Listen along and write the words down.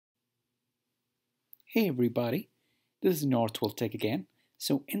Hey everybody, this is Northwell Tech again.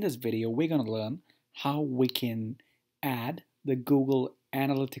 So in this video, we're going to learn how we can add the Google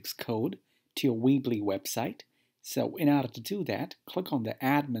Analytics code to your Weebly website. So in order to do that, click on the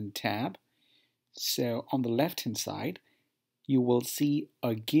Admin tab. So on the left hand side, you will see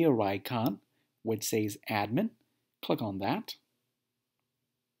a gear icon which says Admin. Click on that.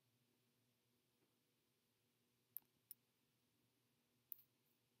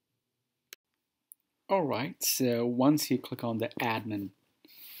 Alright, so once you click on the Admin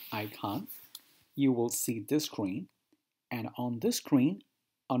icon, you will see this screen. And on this screen,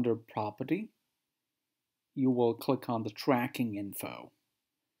 under Property, you will click on the Tracking Info.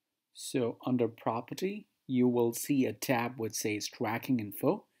 So under Property, you will see a tab which says Tracking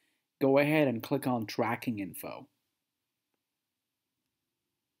Info. Go ahead and click on Tracking Info.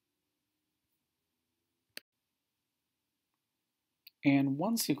 And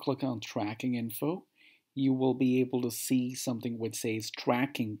once you click on Tracking Info, you will be able to see something which says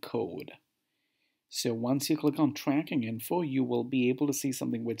Tracking Code. So once you click on Tracking Info, you will be able to see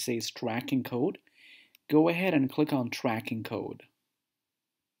something which says Tracking Code. Go ahead and click on Tracking Code.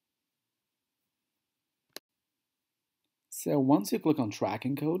 So once you click on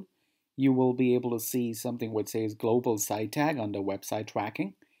Tracking Code, you will be able to see something which says Global Site Tag under Website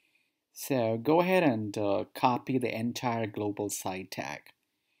Tracking. So go ahead and copy the entire Global Site Tag.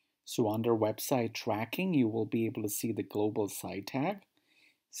 So under Website Tracking, you will be able to see the Global Site Tag.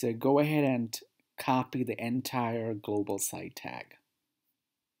 So go ahead and copy the entire Global Site Tag.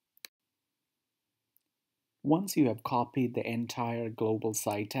 Once you have copied the entire Global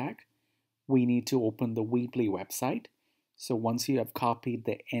Site Tag, we need to open the Weebly website. So once you have copied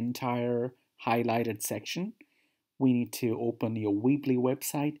the entire highlighted section, we need to open your Weebly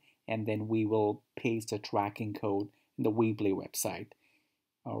website, and then we will paste the tracking code in the Weebly website.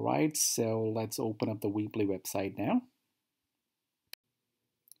 Alright, so let's open up the Weebly website now.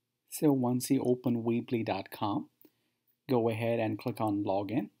 So once you open Weebly.com, go ahead and click on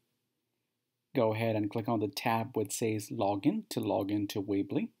Login. Go ahead and click on the tab which says Login to log into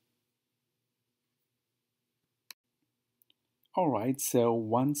Weebly. Alright, so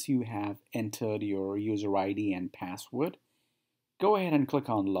once you have entered your user ID and password, go ahead and click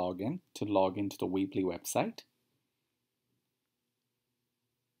on Login to log into the Weebly website.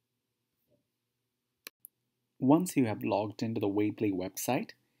 Once you have logged into the Weebly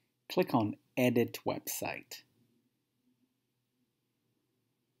website, click on Edit Website.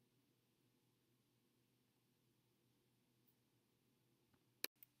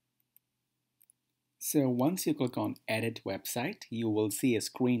 So once you click on Edit Website, you will see a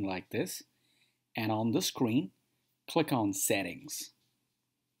screen like this. And on the screen, click on Settings.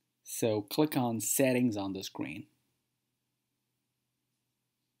 So click on Settings on the screen.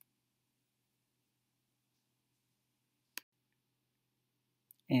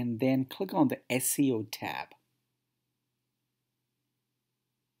 And then click on the SEO tab.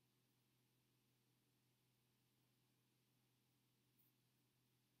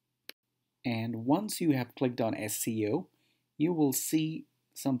 And once you have clicked on SEO, you will see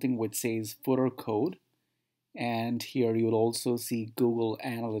something which says footer code. And here you'll also see Google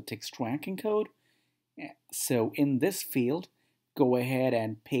Analytics tracking code. So in this field, go ahead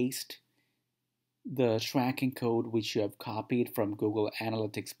and paste the tracking code which you have copied from Google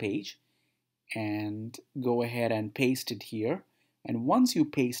Analytics page, and go ahead and paste it here. And once you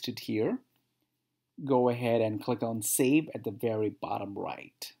paste it here, go ahead and click on Save at the very bottom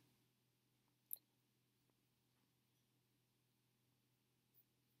right.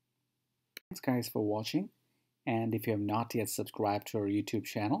 Thanks guys for watching, and if you have not yet subscribed to our YouTube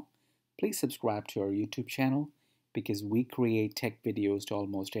channel, please subscribe to our YouTube channel because we create tech videos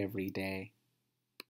almost every day.